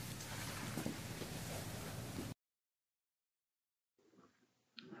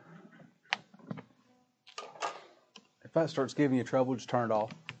If that starts giving you trouble, just turn it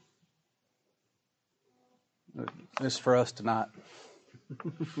off. This is for us tonight.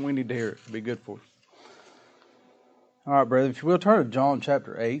 We need to hear it. It'll be good for us. All right, brother, if you will, turn to John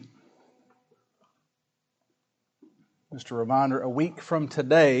chapter 8. Just a reminder, a week from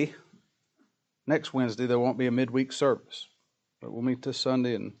today, next Wednesday, there won't be a midweek service. But we'll meet this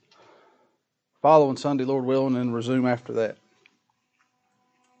Sunday and following Sunday, Lord willing, and resume after that.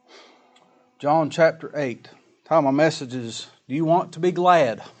 John chapter 8. Title of my message is, do you want to be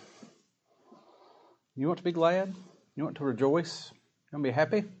glad? You want to be glad? You want to rejoice? You want to be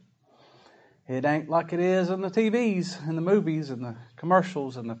happy? It ain't like it is in the TVs and the movies and the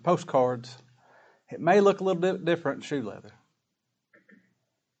commercials and the postcards. It may look a little bit different in shoe leather.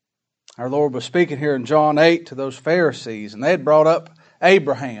 Our Lord was speaking here in John 8 to those Pharisees, and they had brought up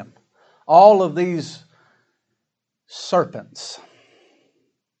Abraham. All of these serpents,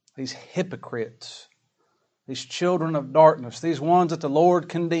 these hypocrites, these children of darkness, these ones that the Lord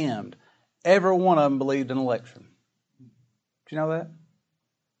condemned, every one of them believed in election. Did you know that?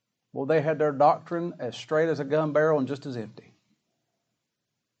 Well, they had their doctrine as straight as a gun barrel and just as empty.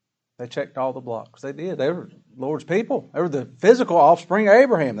 They checked all the blocks. They did. They were Lord's people. They were the physical offspring of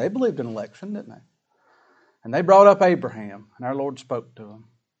Abraham. They believed in election, didn't they? And they brought up Abraham, and our Lord spoke to them.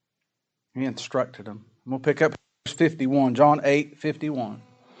 He instructed them. And we'll pick up verse 51, John 8:51.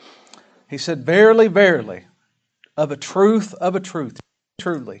 He said, "Verily, verily, of a truth,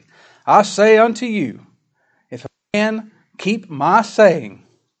 truly, I say unto you, if a man keep my saying,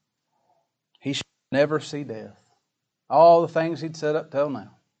 he shall never see death." All the things he'd said up till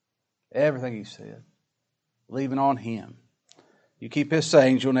now. Everything he said. Believing on him. You keep his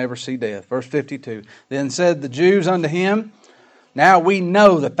sayings, you'll never see death. Verse 52. Then said the Jews unto him, "Now we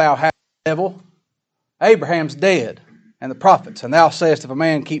know that thou hast the devil. Abraham's dead, and the prophets. And thou sayest, if a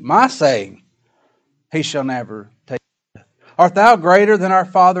man keep my saying, he shall never take death. Art thou greater than our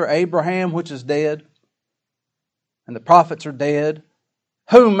father Abraham, which is dead? And the prophets are dead.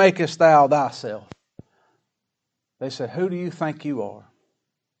 Whom makest thou thyself?" They said, "Who do you think you are?"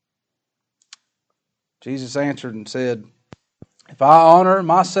 Jesus answered and said, "If I honor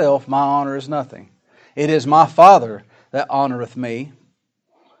myself, my honor is nothing. It is my Father that honoreth me,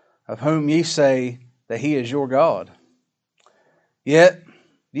 of whom ye say that he is your God. Yet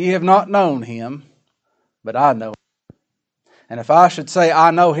ye have not known him, but I know him. And if I should say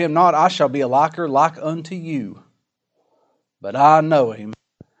I know him not, I shall be a liker like unto you. But I know him,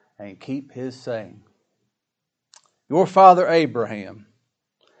 and keep his saying. Your father Abraham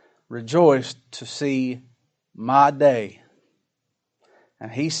rejoiced to see my day,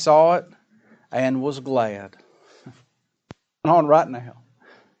 and he saw it and was glad." On right now,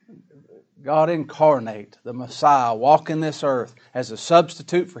 God incarnate, the Messiah, walking this earth as a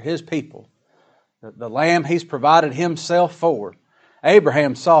substitute for his people, the lamb he's provided himself for.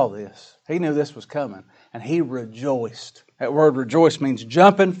 Abraham saw this. He knew this was coming, and he rejoiced. That word rejoice means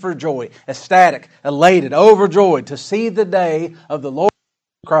jumping for joy, ecstatic, elated, overjoyed to see the day of the Lord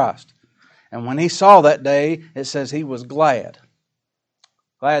Christ. And when he saw that day, it says he was glad.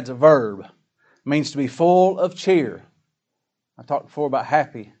 Glad's a verb. It means to be full of cheer. I talked before about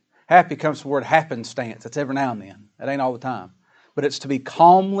happy. Happy comes from the word happenstance. It's every now and then. It ain't all the time. But it's to be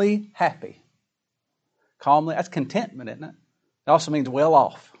calmly happy. Calmly, that's contentment, isn't it? It also means well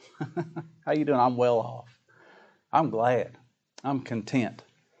off. How you doing? I'm well off. I'm glad. I'm content.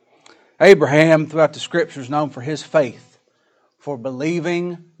 Abraham, throughout the Scriptures, is known for his faith, for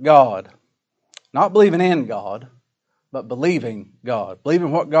believing God. Not believing in God, but believing God.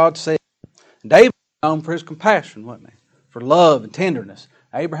 Believing what God said. David was known for his compassion, wasn't he? For love and tenderness.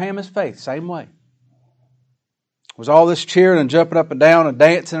 Abraham, his faith, same way. Was all this cheering and jumping up and down and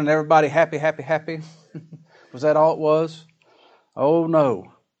dancing and everybody happy, happy, happy? Was that all it was? Oh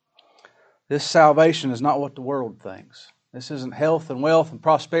no. This salvation is not what the world thinks. This isn't health and wealth and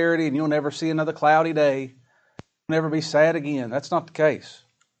prosperity and you'll never see another cloudy day. You'll never be sad again. That's not the case.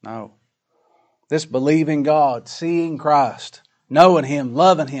 No. This believing God, seeing Christ, knowing Him,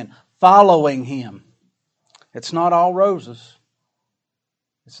 loving Him, following Him. It's not all roses.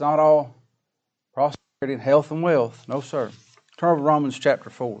 It's not all prosperity and health and wealth. No, sir. Turn over to Romans chapter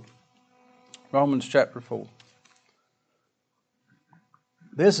 4. Romans chapter 4.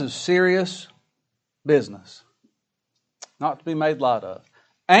 This is serious business. Not to be made light of.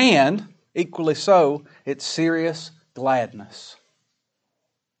 And, equally so, it's serious gladness.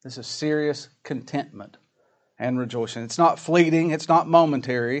 This is serious contentment and rejoicing. It's not fleeting, it's not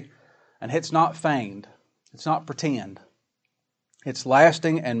momentary, and it's not feigned. It's not pretend. It's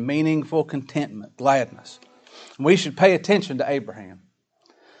lasting and meaningful contentment, gladness. And we should pay attention to Abraham.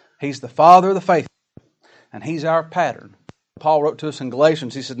 He's the father of the faith. And He's our pattern. Paul wrote to us in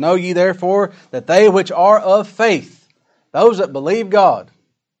Galatians, he said, Know ye therefore that they which are of faith, those that believe God,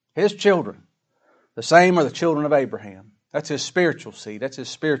 His children, the same are the children of Abraham. That's his spiritual seed. That's his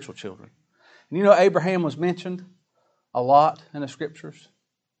spiritual children. And you know Abraham was mentioned a lot in the Scriptures?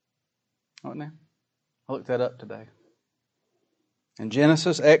 Wasn't there? I looked that up today. In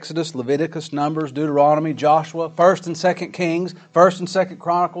Genesis, Exodus, Leviticus, Numbers, Deuteronomy, Joshua, 1st and 2nd Kings, 1st and 2nd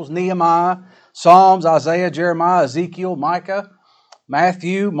Chronicles, Nehemiah, Psalms, Isaiah, Jeremiah, Ezekiel, Micah,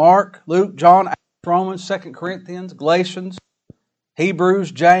 Matthew, Mark, Luke, John, Romans, 2 Corinthians, Galatians,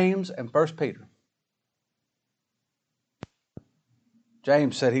 Hebrews, James, and 1 Peter.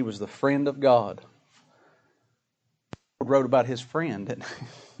 James said he was the friend of God. The Lord wrote about his friend, didn't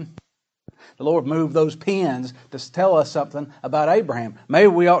he? The Lord moved those pens to tell us something about Abraham. Maybe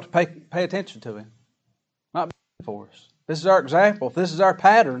we ought to pay attention to him. Not be for us. This is our example. If this is our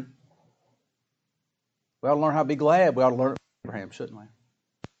pattern, we ought to learn how to be glad. We ought to learn from Abraham, shouldn't we?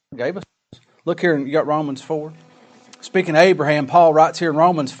 He gave us. Look here, you got Romans 4. Speaking of Abraham, Paul writes here in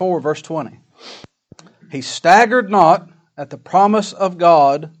Romans 4, verse 20. He staggered not at the promise of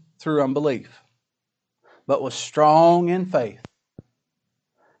God through unbelief, but was strong in faith,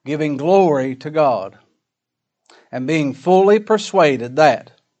 giving glory to God, and being fully persuaded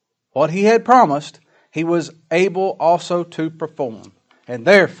that what he had promised, he was able also to perform, and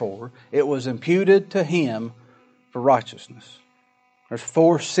therefore it was imputed to him for righteousness. There's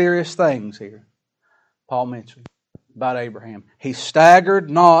 4 serious things here Paul mentioned about Abraham. He staggered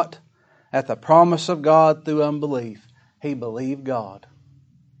not at the promise of God through unbelief. He believed God.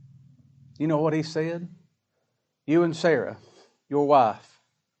 You know what he said? You and Sarah, your wife,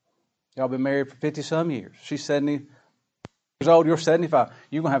 y'all been married for 50-some years. She's 70 years old, you're 75.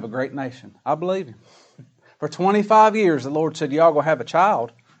 You're going to have a great nation. I believe him. For 25 years, the Lord said, y'all going to have a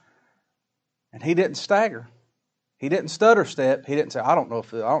child. And he didn't stagger. He didn't stutter step. He didn't say, I don't know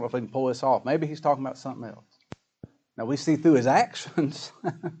if we can pull this off. Maybe he's talking about something else. Now, we see through his actions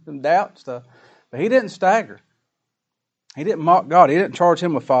and doubt stuff. But he didn't stagger. He didn't mock God. He didn't charge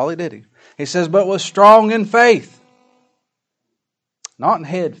him with folly, did he? He says, but was strong in faith. Not in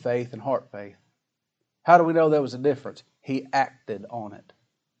head faith and heart faith. How do we know there was a difference? He acted on it.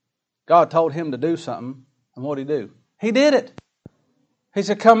 God told him to do something, and what did he do? He did it. He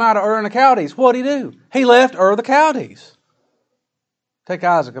said, come out of Ur of the Chaldees. What did he do? He left Ur of the Chaldees. Take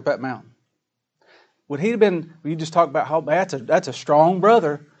Isaac up that mountain. Would he have been, you just talk about how that's a strong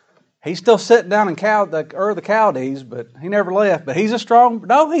brother. He's still sitting down in Ur of the Chaldees, but he never left. But he's a strong,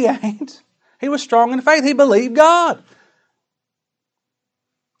 no, he ain't. He was strong in faith. He believed God.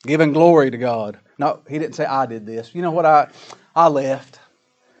 Giving glory to God. No, he didn't say, I did this. You know what? I left.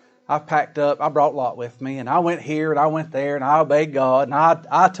 I packed up. I brought Lot with me. And I went here and I went there. And I obeyed God. And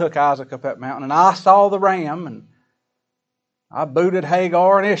I took Isaac up that mountain. And I saw the ram. And I booted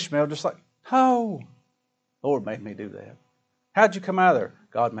Hagar and Ishmael. Just like, oh, the Lord made me do that. How'd you come out of there?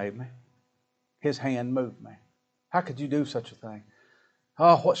 God made me. His hand moved me. How could you do such a thing?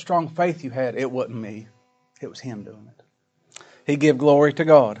 Oh, what strong faith you had. It wasn't me. It was Him doing it. He gave glory to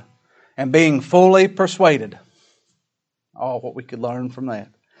God. And being fully persuaded. Oh, what we could learn from that.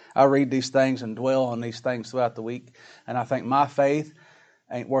 I read these things and dwell on these things throughout the week. And I think my faith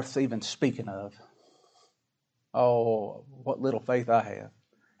ain't worth even speaking of. Oh, what little faith I have.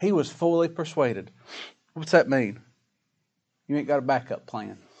 He was fully persuaded. What's that mean? You ain't got a backup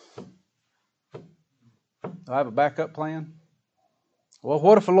plan. Do I have a backup plan? Well,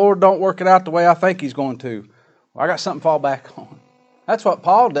 what if the Lord don't work it out the way I think He's going to? Well, I got something to fall back on. That's what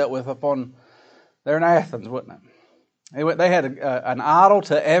Paul dealt with up on there in Athens, wasn't it? They had an idol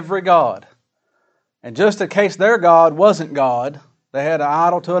to every god. And just in case their God wasn't God, they had an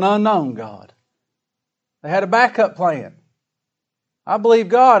idol to an unknown God. They had a backup plan. I believe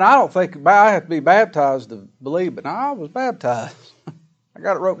God. I don't think I have to be baptized to believe, but no, I was baptized. I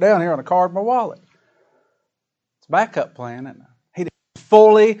got it wrote down here on a card in my wallet. It's a backup plan, isn't it? He was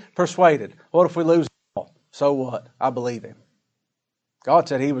fully persuaded. What if we lose it all? So what? I believe Him. God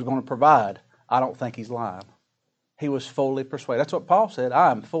said He was going to provide. I don't think He's lying. He was fully persuaded. That's what Paul said. I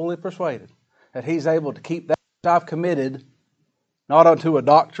am fully persuaded that He's able to keep that which I've committed, not unto a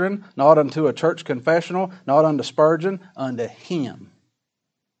doctrine, not unto a church confessional, not unto Spurgeon, unto Him.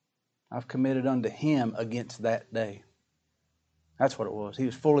 I've committed unto Him against that day. That's what it was. He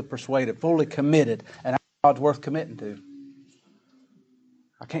was fully persuaded, fully committed, and God's worth committing to.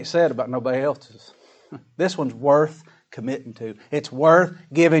 I can't say it about nobody else's. This one's worth committing to. It's worth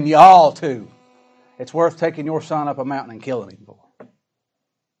giving y'all to. It's worth taking your son up a mountain and killing him for.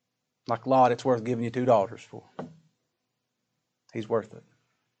 Like Lot, it's worth giving you 2 daughters for. He's worth it.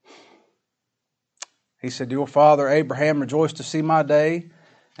 He said, your father Abraham rejoiced to see my day,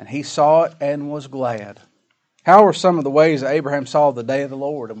 and he saw it and was glad. How are some of the ways that Abraham saw the day of the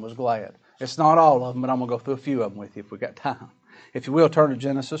Lord and was glad? It's not all of them, but I'm going to go through a few of them with you if we've got time. If you will, turn to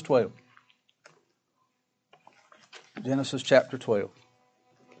Genesis 12. Genesis chapter 12.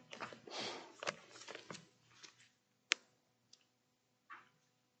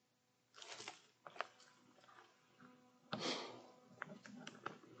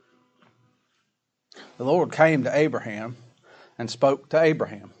 The Lord came to Abraham and spoke to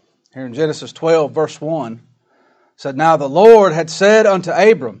Abraham. Here in Genesis 12, verse 1, said, now the Lord had said unto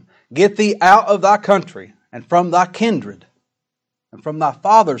Abram, get thee out of thy country, and from thy kindred, and from thy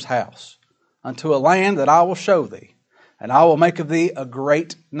father's house, unto a land that I will show thee, and I will make of thee a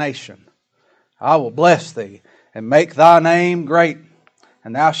great nation. I will bless thee, and make thy name great,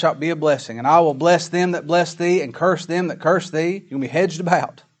 and thou shalt be a blessing. And I will bless them that bless thee, and curse them that curse thee. You'll be hedged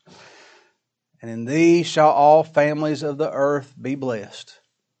about. And in thee shall all families of the earth be blessed.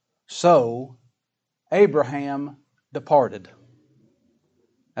 So Abraham departed,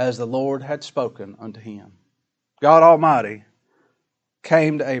 as the Lord had spoken unto him. God Almighty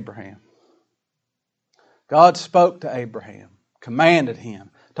came to Abraham. God spoke to Abraham, commanded him,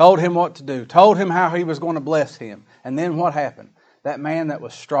 told him what to do, told him how he was going to bless him. And then what happened? That man that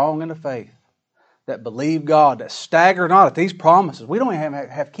was strong in the faith, that believed God, that staggered not at these promises. We don't even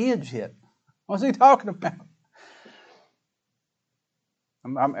have kids yet. What's he talking about?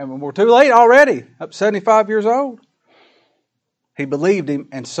 And we're too late already, up 75 years old. He believed him,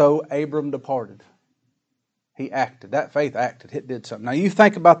 and so Abram departed. He acted. That faith acted. It did something. Now you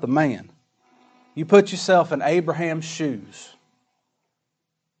think about the man. You put yourself in Abraham's shoes.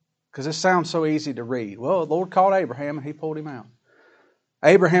 Because it sounds so easy to read. Well, the Lord called Abraham and he pulled him out.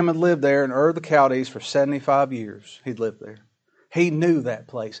 Abraham had lived there in Ur of the Chaldees for 75 years. He'd lived there. He knew that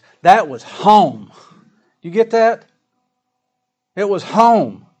place. That was home. You get that? It was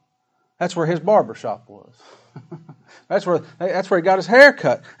home. That's where his barber shop was. That's where he got his hair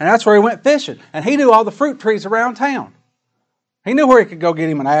cut. And that's where he went fishing. And he knew all the fruit trees around town. He knew where he could go get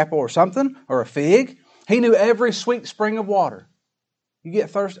him an apple or something, or a fig. He knew every sweet spring of water. You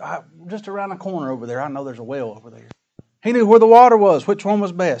get thirsty, just around the corner over there, I know there's a well over there. He knew where the water was, which one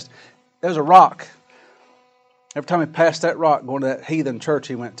was best. There was a rock. Every time he passed that rock, going to that heathen church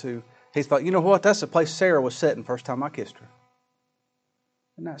he went to, he thought, you know what, that's the place Sarah was sitting first time I kissed her.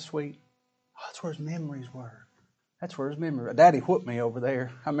 Isn't that sweet? Oh, that's where his memories were. That's where his memories. Daddy whooped me over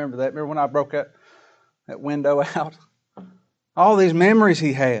there. I remember that. Remember when I broke that window out? All these memories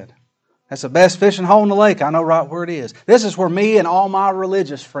he had. That's the best fishing hole in the lake. I know right where it is. This is where me and all my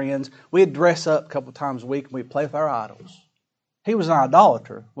religious friends, we'd dress up a couple times a week and we'd play with our idols. He was an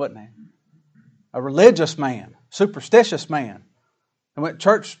idolater, wasn't he? A religious man, superstitious man. And went to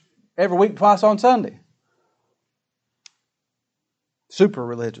church every week, twice on Sunday. Super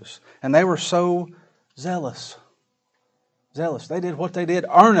religious. And they were so zealous. Zealous. They did what they did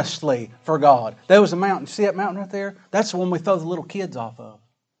earnestly for God. There was a mountain. See that mountain right there? That's the one we throw the little kids off of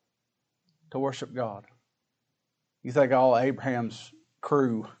to worship God. You think all Abraham's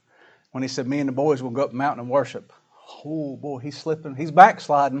crew, when he said, me and the boys will go up the mountain and worship. Oh boy, he's slipping. He's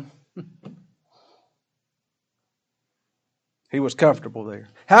backsliding. He was comfortable there.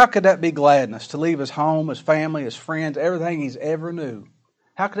 How could that be gladness? To leave his home, his family, his friends, everything he's ever knew.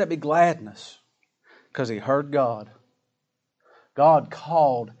 How could that be gladness? Because he heard God. God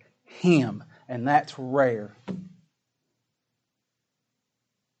called him, and that's rare.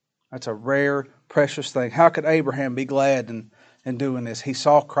 That's a rare, precious thing. How could Abraham be glad in doing this? He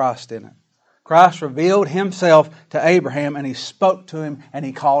saw Christ in it. Christ revealed himself to Abraham, and he spoke to him, and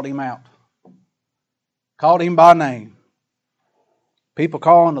he called him out. Called him by name. People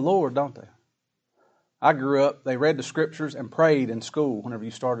call on the Lord, don't they? I grew up, they read the Scriptures and prayed in school whenever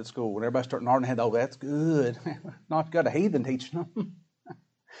you started school. When everybody started nodding their head, oh, that's good. Not got a heathen teaching them. I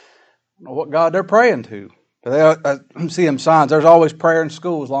don't know what God they're praying to. But I see them signs. There's always prayer in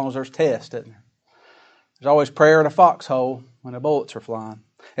school as long as there's tests, isn't there? There's always prayer in a foxhole when the bullets are flying.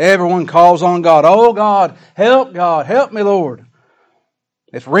 Everyone calls on God. Oh, God, help me, Lord.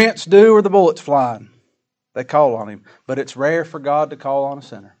 If rent's due or the bullet's flying, they call on Him. But it's rare for God to call on a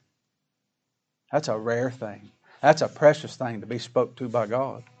sinner. That's a rare thing. That's a precious thing to be spoke to by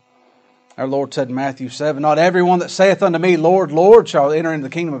God. Our Lord said in Matthew 7, not everyone that saith unto me, Lord, Lord, shall enter into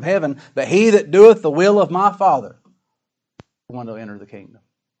the kingdom of heaven, but he that doeth the will of my Father, the one will enter the kingdom.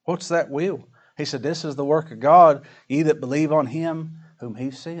 What's that will? He said, this is the work of God, ye that believe on Him whom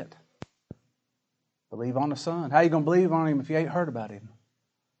He sent. Believe on the Son. How are you going to believe on Him if you ain't heard about Him?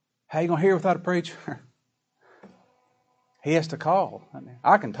 How are you going to hear without a preacher? He has to call.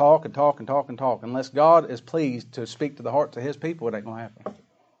 I can talk and talk and talk and talk. Unless God is pleased to speak to the hearts of His people, it ain't going to happen.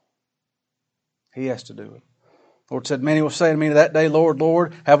 He has to do it. The Lord said, many will say to me that day, Lord,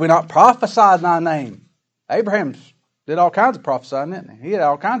 Lord, have we not prophesied in thy name? Abraham did all kinds of prophesying, didn't he? He had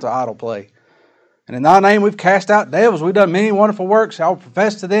all kinds of idol play. And in thy name we've cast out devils. We've done many wonderful works. I will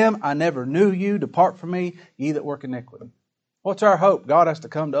profess to them, I never knew you. Depart from me, ye that work iniquity. What's our hope? God has to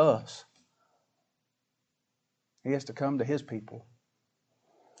come to us. He has to come to His people.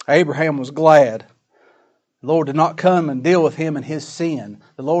 Abraham was glad. The Lord did not come and deal with him in his sin.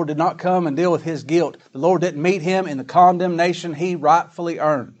 The Lord did not come and deal with his guilt. The Lord didn't meet him in the condemnation he rightfully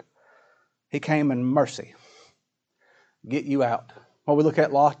earned. He came in mercy. Get you out. Well, we look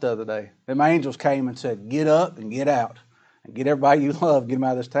at Lot the other day. Them angels came and said, get up and get out. And get everybody you love, get them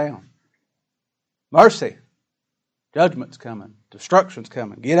out of this town. Mercy. Judgment's coming. Destruction's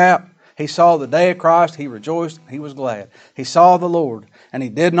coming. Get out. He saw the day of Christ. He rejoiced. He was glad. He saw the Lord. And he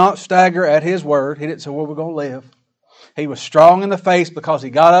did not stagger at His word. He didn't say, where we're going to live. He was strong in the faith because he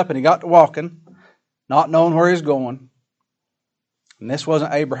got up and he got to walking, not knowing where he's going. And this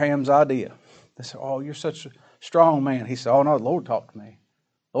wasn't Abraham's idea. They said, oh, you're such a strong man. He said, oh no, the Lord talked to me.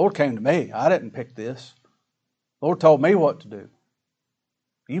 The Lord came to me. I didn't pick this. The Lord told me what to do.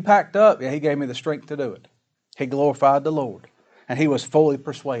 You packed up. Yeah, He gave me the strength to do it. He glorified the Lord. And he was fully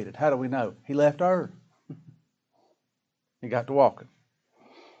persuaded. How do we know? He left Ur. He got to walking.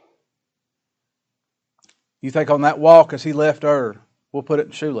 You think on that walk as he left Ur, we'll put it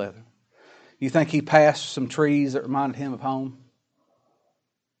in shoe leather. You think he passed some trees that reminded him of home?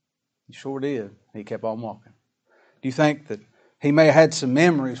 He sure did. He kept on walking. Do you think that he may have had some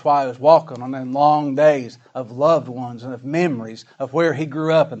memories while he was walking on them long days of loved ones and of memories of where he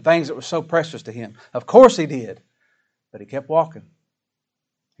grew up and things that were so precious to him? Of course he did. But he kept walking.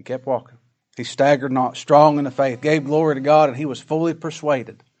 He kept walking. He staggered not, strong in the faith, gave glory to God, and he was fully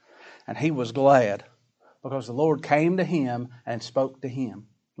persuaded. And he was glad because the Lord came to him and spoke to him.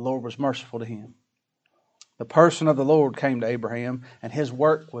 The Lord was merciful to him. The person of the Lord came to Abraham, and his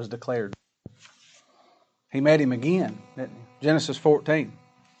work was declared. He met him again, didn't he? Genesis 14.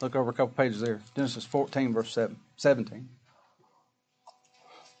 Look over a couple pages there. Genesis 14, verse 17.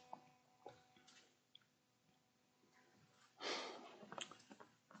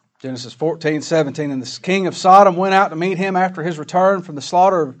 Genesis 14, 17. And the king of Sodom went out to meet him after his return from the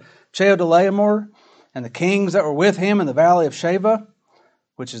slaughter of Chedorlaomer, and the kings that were with him in the valley of Shaveh,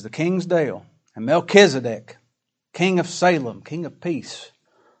 which is the king's dale. And Melchizedek, king of Salem, king of peace,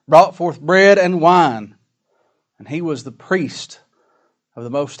 brought forth bread and wine. And he was the priest of the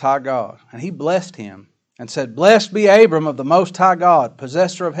Most High God. And he blessed him and said, Blessed be Abram of the Most High God,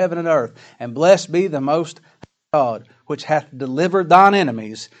 possessor of heaven and earth, and blessed be the Most High God, which hath delivered thine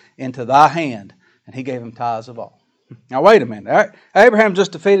enemies into thy hand. And he gave him tithes of all. Now wait a minute. Abraham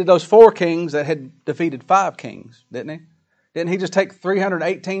just defeated those 4 kings that had defeated 5 kings, didn't he? Didn't he just take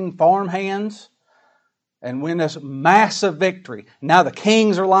 318 farm hands and win this massive victory? Now the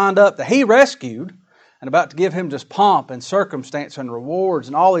kings are lined up that he rescued and about to give him just pomp and circumstance and rewards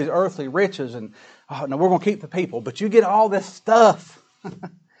and all these earthly riches. And no, we're going to keep the people. But you get all this stuff.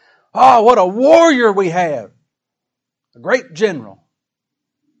 Oh, what a warrior we have. A great general.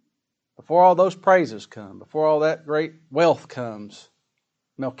 Before all those praises come, before all that great wealth comes,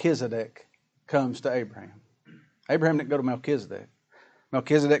 Melchizedek comes to Abraham. Abraham didn't go to Melchizedek.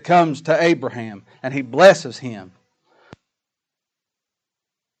 Melchizedek comes to Abraham and he blesses him.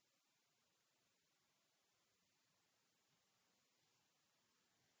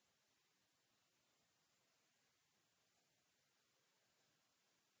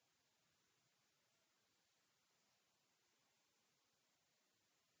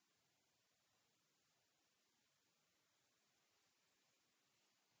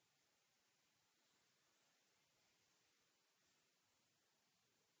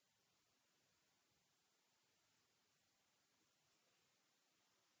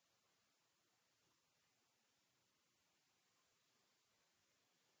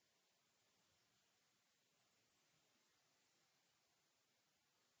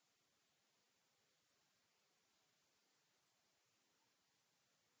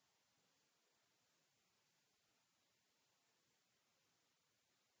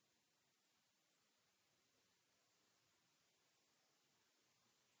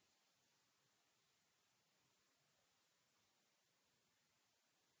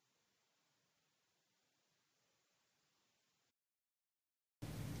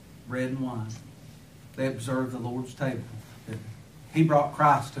 Bread and wine. They observed the Lord's table. He brought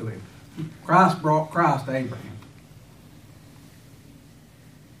Christ to him. Christ brought Christ to Abraham.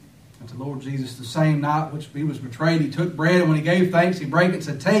 the Lord Jesus the same night which he was betrayed, he took bread, and when he gave thanks, he brake it and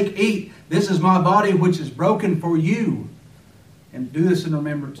said, Take, eat, this is my body which is broken for you, and do this in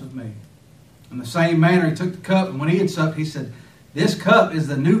remembrance of me. In the same manner he took the cup, and when he had supped, he said, This cup is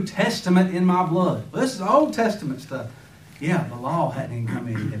the New Testament in my blood. Well, this is Old Testament stuff. Yeah, the law hadn't even come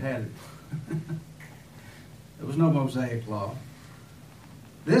in yet, had it? There was no Mosaic law.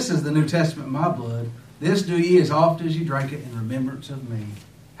 This is the New Testament in my blood. This do ye as oft as ye drink it in remembrance of me.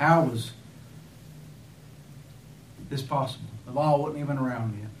 How was this possible? The law wasn't even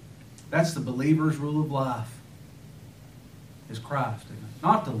around yet. That's the believer's rule of life, is Christ, isn't it?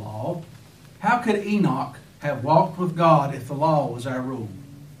 Not the law. How could Enoch have walked with God if the law was our rule?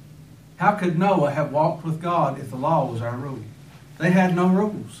 How could Noah have walked with God if the law was our rule? They had no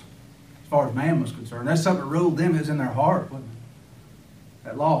rules as far as man was concerned. That's something that ruled them. It was in their heart, wasn't it?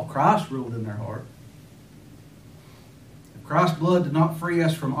 That law of Christ ruled in their heart. If Christ's blood did not free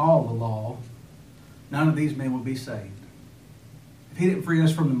us from all the law, none of these men would be saved. If he didn't free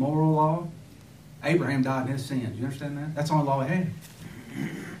us from the moral law, Abraham died in his sins. You understand that? That's the only law he had.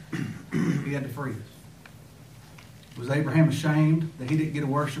 He had to free us. Was Abraham ashamed that he didn't get to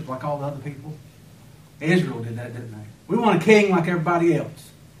worship like all the other people? Israel did that, didn't they? We want a king like everybody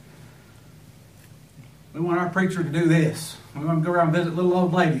else. We want our preacher to do this. We want him to go around and visit little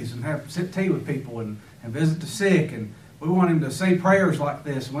old ladies and have sip tea with people and visit the sick. And we want him to say prayers like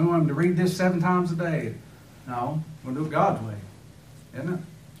this. And we want him to read this 7 times a day. No, we'll do it God's way. Isn't it?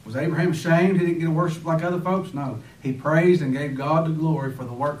 Was Abraham ashamed he didn't get to worship like other folks? No. He praised and gave God the glory for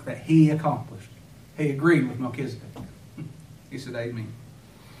the work that he accomplished. He agreed with Melchizedek. He said, Amen.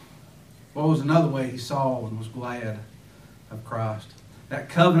 What was another way he saw and was glad of Christ? That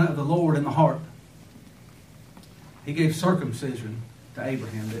covenant of the Lord in the heart. He gave circumcision to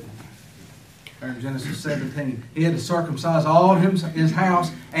Abraham, didn't he? There in Genesis 17. He had to circumcise all of his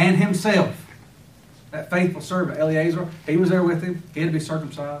house and himself. That faithful servant, Eliezer, he was there with him. He had to be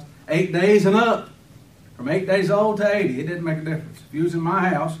circumcised. 8 days and up. From 8 days old to 80, it didn't make a difference. If you was in my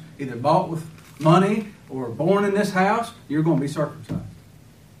house, either bought with money or born in this house, you're going to be circumcised.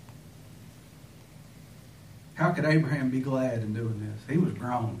 How could Abraham be glad in doing this? He was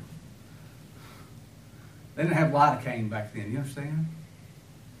grown. They didn't have lidocaine back then, you understand?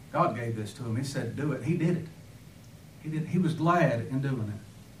 God gave this to him. He said, do it. He did it. He did. He was glad in doing it.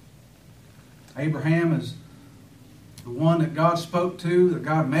 Abraham is the one that God spoke to, that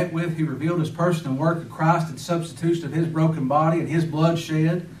God met with. He revealed his person and work of Christ in substitution of his broken body and his blood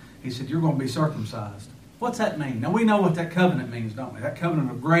shed. He said, you're going to be circumcised. What's that mean? Now, we know what that covenant means, don't we? That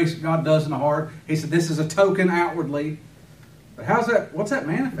covenant of grace that God does in the heart. He said, this is a token outwardly. But what's that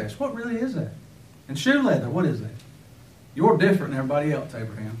manifest? What really is that? And shoe leather, what is that? You're different than everybody else,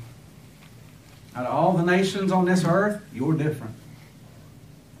 Abraham. Out of all the nations on this earth, you're different.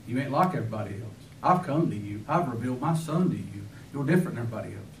 You ain't like everybody else. I've come to you. I've revealed my son to you. You're different than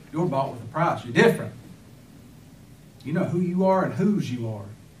everybody else. You're bought with a price. You're different. You know who you are and whose you are.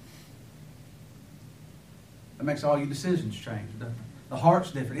 That makes all your decisions change, doesn't it? The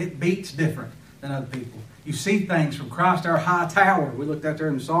heart's different. It beats different than other people. You see things from Christ, our high tower. We looked out there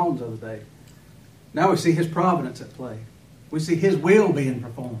in the Psalms the other day. Now we see his providence at play. We see his will being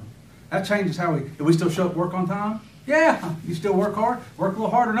performed. That changes how do we still show up work on time? Yeah, you still work hard. Work a little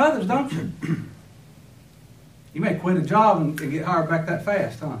harder than others, don't you? You may quit a job and get hired back that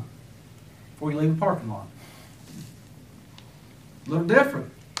fast, huh? Before you leave the parking lot. A little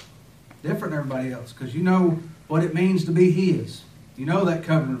different. Different than everybody else, because you know what it means to be his. You know that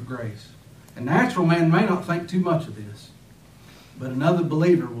covenant of grace. A natural man may not think too much of this, but another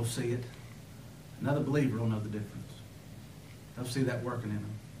believer will see it. Another believer will know the difference. They'll see that working in them.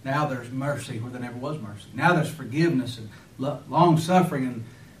 Now there's mercy where there never was mercy. Now there's forgiveness and long-suffering and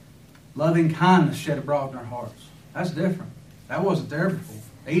loving kindness shed abroad in our hearts. That's different. That wasn't there before.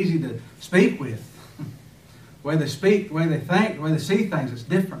 Easy to speak with. The way they speak, the way they think, the way they see things, it's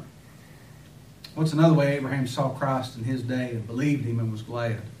different. What's another way Abraham saw Christ in his day and believed him and was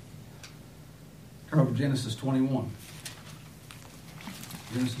glad? Turn over to Genesis 21.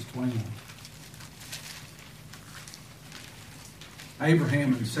 Genesis 21.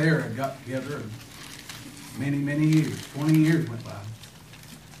 Abraham and Sarah got together and many, many years. 20 years went by.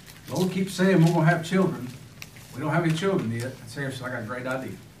 The Lord keeps saying we're going to have children. We don't have any children yet. And Sarah said, I got a great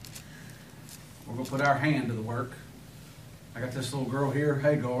idea. We're going to put our hand to the work. I got this little girl here,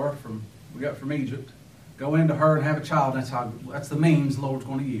 Hagar, we got from Egypt. Go into her and have a child. That's the means the Lord's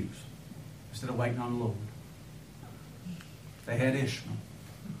going to use. Instead of waiting on the Lord. They had Ishmael.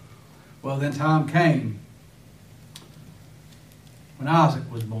 Well, then time came when Isaac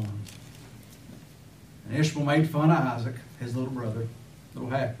was born. And Ishmael made fun of Isaac, his little brother, little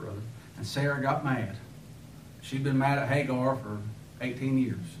half-brother. And Sarah got mad. She'd been mad at Hagar for 18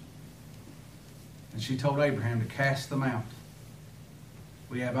 years. And she told Abraham to cast them out.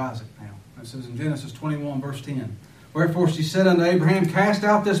 We have Isaac now. It says in Genesis 21, verse 10. Wherefore she said unto Abraham, Cast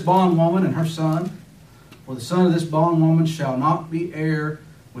out this bondwoman and her son, for the son of this bondwoman shall not be heir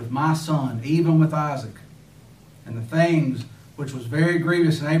with my son, even with Isaac. And the things which was very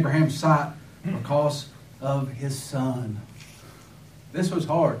grievous in Abraham's sight because of his son. This was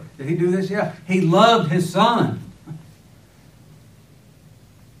hard. Did he do this? Yeah. He loved his son.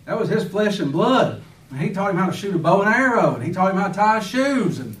 That was his flesh and blood. And he taught him how to shoot a bow and arrow. And he taught him how to tie his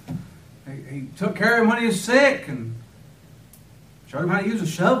shoes. And he took care of him when he was sick. And showed him how to use a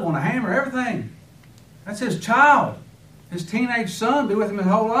shovel and a hammer, everything. That's his child. His teenage son, be with him his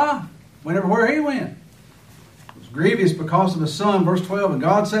whole life. Went everywhere he went. It was grievous because of his son. Verse 12, And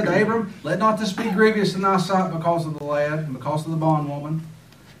God said to Abram, Let not this be grievous in thy sight because of the lad and because of the bondwoman.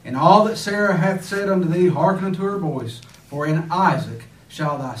 And all that Sarah hath said unto thee, hearken unto her voice. For in Isaac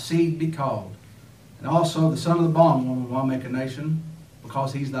shall thy seed be called. And also the son of the bondwoman will I make a nation,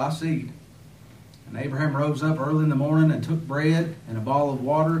 because he's thy seed. And Abraham rose up early in the morning and took bread and a bottle of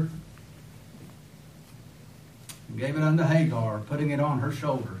water and gave it unto Hagar, putting it on her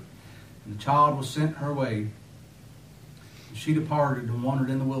shoulder. And the child was sent her way. And she departed and wandered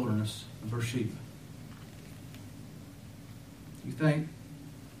in the wilderness of Beersheba. You think,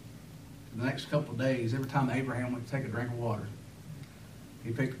 for the next couple of days, every time Abraham went to take a drink of water,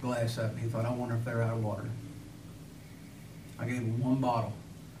 he picked a glass up and he thought, I wonder if they're out of water. I gave them one bottle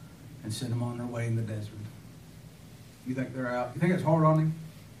and sent them on their way in the desert. You think they're out? You think it's hard on him?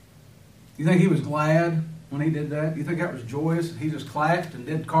 You think he was glad when he did that? You think that was joyous? He just clapped and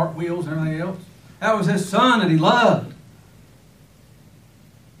did cartwheels and everything else? That was his son that he loved.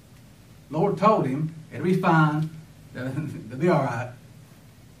 The Lord told him, it'll be fine. They'll be all right.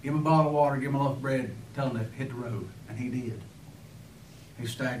 Give him a bottle of water, give him a loaf of bread, tell him to hit the road. And he did. He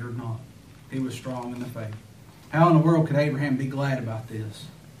staggered not. He was strong in the faith. How in the world could Abraham be glad about this?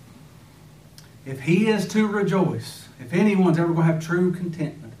 If he is to rejoice, if anyone's ever going to have true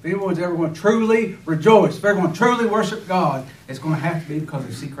contentment, if anyone's ever going to truly rejoice, if they're going to truly worship God, it's going to have to be because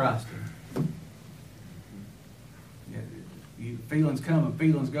they see Christ in them. Feelings come and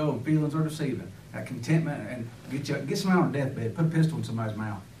feelings go and feelings are deceiving. That contentment, and get somebody on a deathbed, put a pistol in somebody's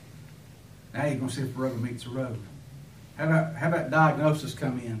mouth. Now you're going to see if the rubber meets the road. How about diagnosis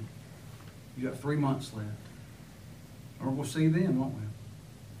come in? You got 3 months left. Or we'll see then, won't we?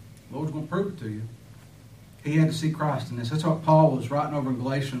 The Lord's going to prove it to you. He had to see Christ in this. That's what Paul was writing over in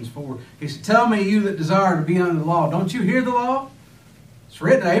Galatians 4. He said, Tell me, you that desire to be under the law, don't you hear the law? It's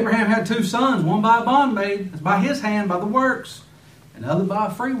written, Abraham had 2 sons, one by a bondmaid, that's by his hand, by the works, and the other by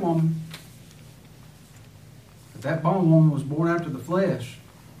a free woman. But that bondwoman was born after the flesh,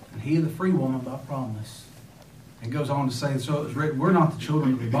 and he the free woman by promise. And goes on to say, so it was written, we're not the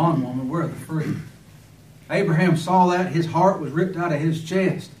children of the bondwoman, we're of the free. Abraham saw that, his heart was ripped out of his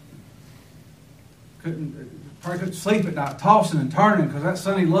chest. Probably couldn't sleep at night, tossing and turning, because that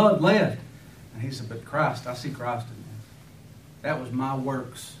son he loved left. And he said, but Christ, I see Christ in this. That was my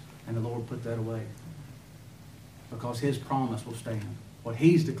works, and the Lord put that away. Because his promise will stand. What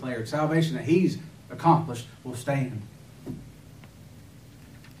he's declared, salvation that he's accomplished will stand. And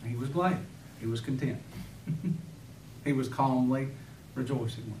he was glad. He was content. He was calmly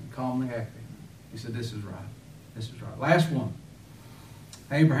rejoicing, calmly happy. He said, this is right. This is right. Last one.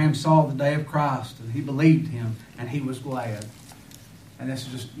 Abraham saw the day of Christ, and he believed him, and he was glad. And this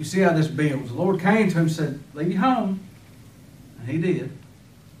is just, you see how this builds. The Lord came to him and said, leave you home. And he did.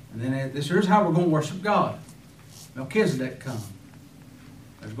 And then here's how we're going to worship God. Melchizedek come.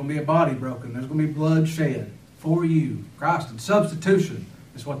 There's going to be a body broken. There's going to be blood shed for you. Christ in substitution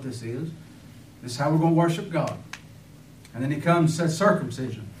is what this is. This is how we're going to worship God. And then he comes and says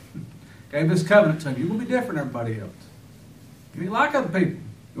circumcision. Gave this covenant to him. You're going to be different than everybody else. You ain't like other people.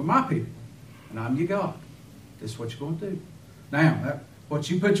 You're my people. And I'm your God. This is what you're going to do. Now, what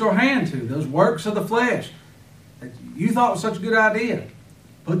you put your hand to, those works of the flesh, that you thought was such a good idea,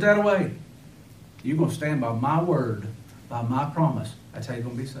 put that away. You're going to stand by my word, by my promise. That's how you're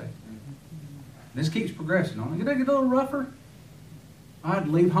going to be saved. This keeps progressing on. You think it's a little rougher? I had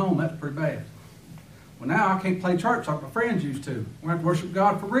to leave home. That's pretty bad. Well, now I can't play church like my friends used to. We have to worship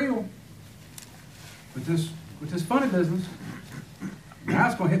God for real. With this funny business. Now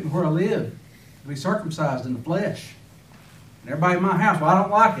it's going to hit me where I live. To be circumcised in the flesh. And everybody in my house, well, I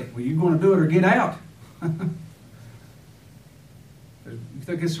don't like it. Well, you're going to do it or get out. You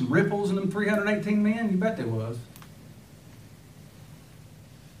think there's some ripples in them 318 men? You bet there was.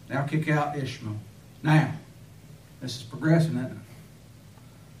 Now kick out Ishmael. Now, this is progressing, isn't it?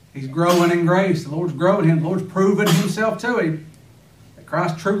 He's growing in grace. The Lord's growing him. The Lord's proven himself to him. That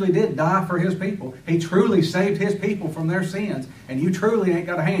Christ truly did die for his people. He truly saved his people from their sins. And you truly ain't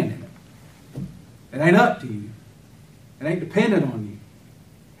got a hand in it. It ain't up to you. It ain't dependent on you.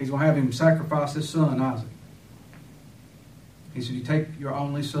 He's going to have him sacrifice his son, Isaac. He said, you take your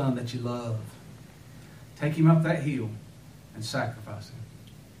only son that you love. Take him up that hill and sacrifice him.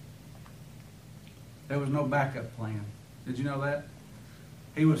 There was no backup plan. Did you know that?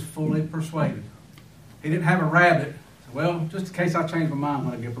 He was fully persuaded. He didn't have a rabbit. Well, just in case I change my mind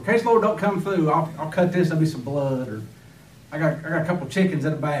when I get. In case the Lord don't come through, I'll cut this. There'll be some blood, or I got a couple chickens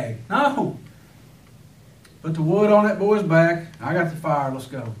in a bag. No. Put the wood on that boy's back. I got the fire. Let's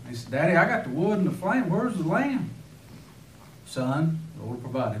go. He said, Daddy, I got the wood and the flame. Where's the lamb? Son, the Lord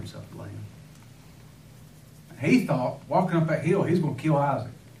provided himself the lamb. He thought, walking up that hill, he's going to kill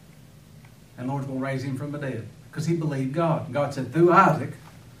Isaac. And the Lord's going to raise him from the dead. Because he believed God. And God said, through Isaac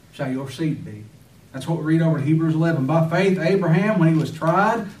shall your seed be. That's what we read over in Hebrews 11. By faith, Abraham, when he was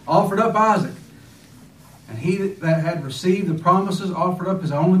tried, offered up Isaac. And he that had received the promises offered up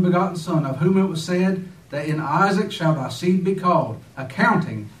his only begotten son, of whom it was said, that in Isaac shall thy seed be called,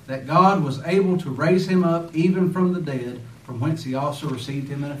 accounting that God was able to raise him up even from the dead, from whence he also received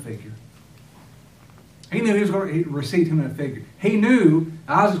him in a figure. He knew he was going to receive him in a figure. He knew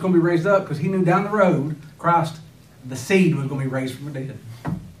Isaac was going to be raised up because he knew down the road Christ, the seed, was going to be raised from the dead.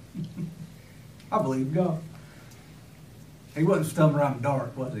 I believe God. He wasn't stumbling around in the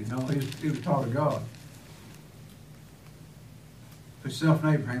dark, was he? No, he was taught of God. Put yourself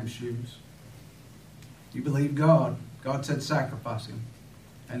in Abraham's shoes. You believe God. God said sacrifice him.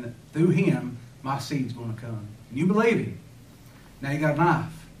 And that through him, my seed's going to come. And you believe him. Now you got a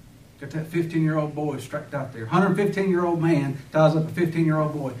knife. Got that 15-year-old boy strapped out there. 115-year-old man ties up a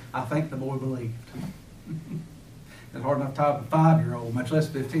 15-year-old boy. I think the boy believed. It's hard enough to tie up a 5-year-old, much less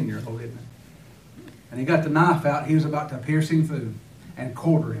a 15-year-old, isn't it? And he got the knife out. He was about to pierce him through and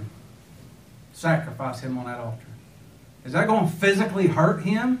quarter him. Sacrifice him on that altar. Is that going to physically hurt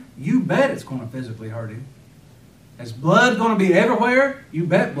him? You bet it's going to physically hurt him. Is blood going to be everywhere? You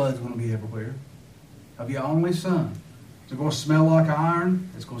bet blood's going to be everywhere. Of your only son. Is it going to smell like iron?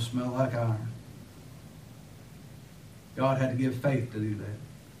 It's going to smell like iron. God had to give faith to do that.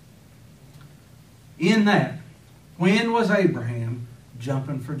 In that, when was Abraham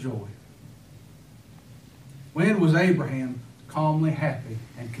jumping for joy? When was Abraham calmly happy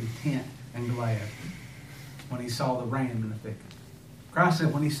and content and glad? When he saw the ram in the thicket. Christ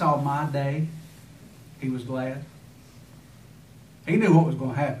said, when he saw my day, he was glad. He knew what was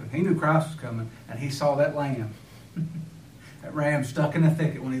going to happen. He knew Christ was coming, and he saw that lamb. That ram stuck in the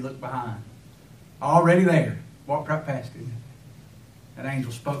thicket when he looked behind. Already there. Walked right past him. That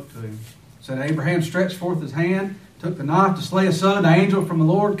angel spoke to him. Said, Abraham stretched forth his hand, took the knife to slay his son. The angel from the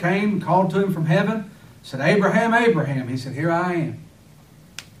Lord came and called to him from heaven. Said, Abraham, Abraham. He said, here I am.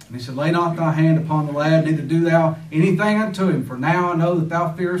 And he said, lay not thy hand upon the lad, neither do thou anything unto him, for now I know that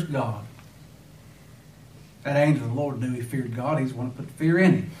thou fearest God. That angel of the Lord knew he feared God. He's the one to put the fear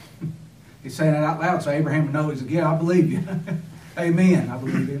in him. He's saying that out loud so Abraham would know. He said, yeah, I believe you. Amen, I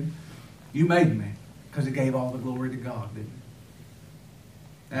believe him. You made me, because he gave all the glory to God, didn't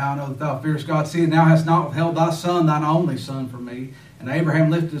he? Now I know that thou fearest God, seeing thou hast not withheld thy son, thine only son, from me. And Abraham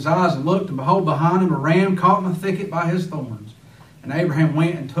lifted his eyes and looked, and behold, behind him a ram caught in the thicket by his thorns. And Abraham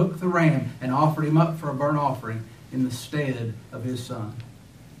went and took the ram and offered him up for a burnt offering in the stead of his son.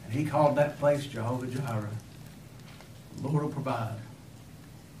 And he called that place Jehovah Jireh. The Lord will provide.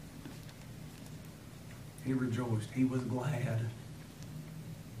 He rejoiced. He was glad.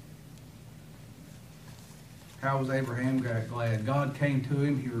 How was Abraham glad? God came to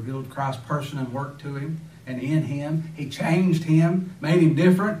him. He revealed Christ's person and work to him. And in him, he changed him, made him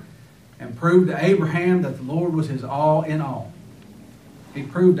different, and proved to Abraham that the Lord was his all in all. He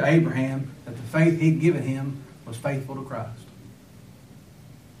proved to Abraham that the faith he'd given him was faithful to Christ.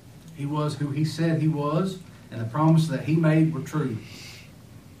 He was who he said he was, and the promises that he made were true.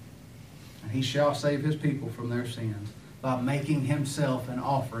 And he shall save his people from their sins by making himself an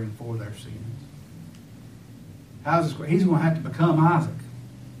offering for their sins. He's going to have to become Isaac.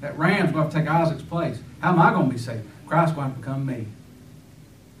 That ram's going to have to take Isaac's place. How am I going to be saved? Christ's going to have to become me.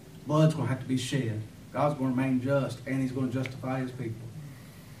 Blood's going to have to be shed. God's going to remain just, and he's going to justify his people.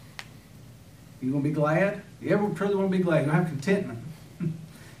 You going to be glad? You ever truly want to be glad? You're going to have contentment. You're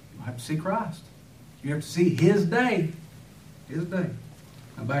going to have to see Christ. You have to see his day. His day.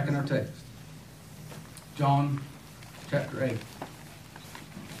 Now back in our text. John chapter 8.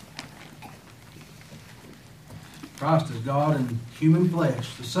 Christ is God in human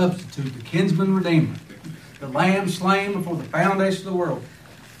flesh, the substitute, the kinsman redeemer, the lamb slain before the foundation of the world.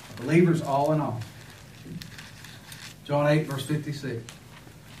 Believers all in all. John 8, verse 56.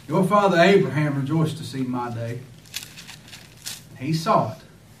 Your father Abraham rejoiced to see my day. He saw it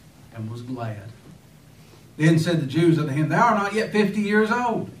and was glad. Then said the Jews unto him, Thou art not yet 50 years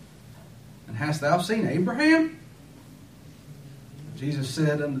old, and hast thou seen Abraham? Jesus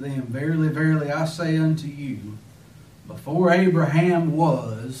said unto them, Verily, verily, I say unto you, before Abraham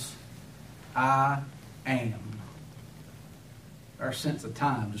was, I am. Our sense of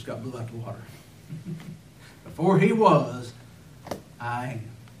time just got blew out the water. Before he was, I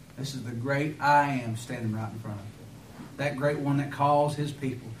am. This is the great I am standing right in front of you. That great one that calls his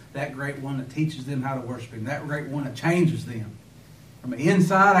people. That great one that teaches them how to worship him. That great one that changes them from the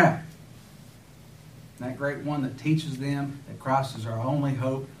inside out. That great one that teaches them that Christ is our only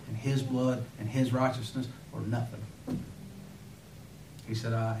hope, and his blood and his righteousness or nothing. He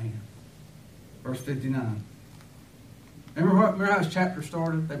said, I am. Verse 59. Remember how his chapter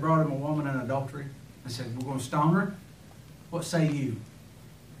started? They brought him a woman in adultery. They said, we're going to stone her. What say you?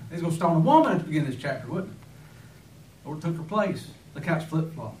 They was going to stone a woman at the beginning of this chapter, wouldn't it? Lord took her place. Look how it's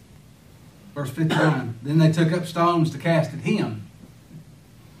flip-flop. Verse 59. Then they took up stones to cast at him.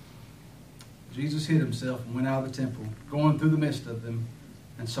 Jesus hid himself and went out of the temple, going through the midst of them,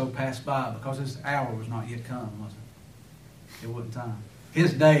 and so passed by, because his hour was not yet come, was it? It wasn't time.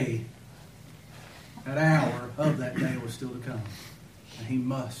 His day, that hour of that day was still to come. And he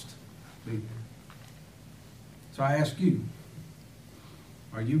must be there. So I ask you,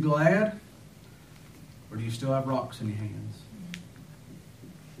 are you glad? Or do you still have rocks in your hands?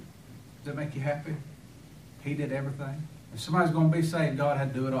 Does that make you happy? He did everything. If somebody's going to be saved, God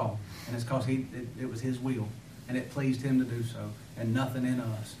had to do it all. And it's because it was his will. And it pleased him to do so. And nothing in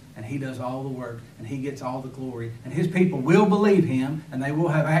us. And he does all the work. And he gets all the glory. And his people will believe him. And they will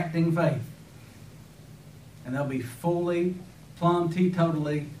have acting faith. And they'll be fully, plumb,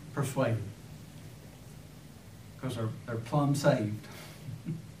 teetotally persuaded. Because they're plumb saved.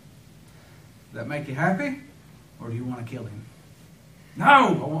 Does that make you happy? Or do you want to kill him? No!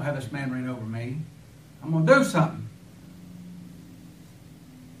 I won't have this man reign over me. I'm going to do something.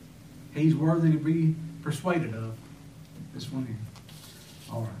 He's worthy to be persuaded of. This one here.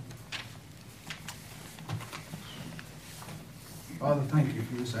 All right. Father, thank you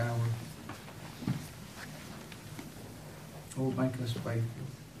for this hour. Lord, make us faithful.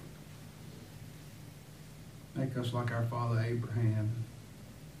 Make us like our father Abraham.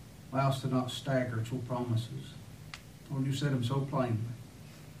 Allow us to not stagger at your promises. Lord, you said them so plainly.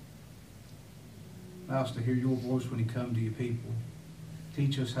 Allow us to hear your voice when you come to your people.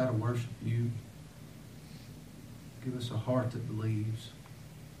 Teach us how to worship you. Give us a heart that believes.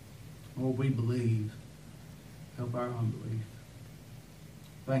 Lord, we believe. Help our unbelief.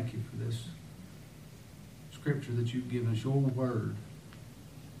 Thank you for this scripture that you've given us, your word.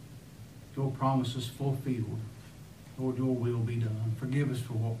 Your promises fulfilled. Lord, your will be done. Forgive us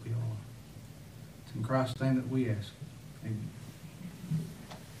for what we are. It's in Christ's name that we ask it. Amen.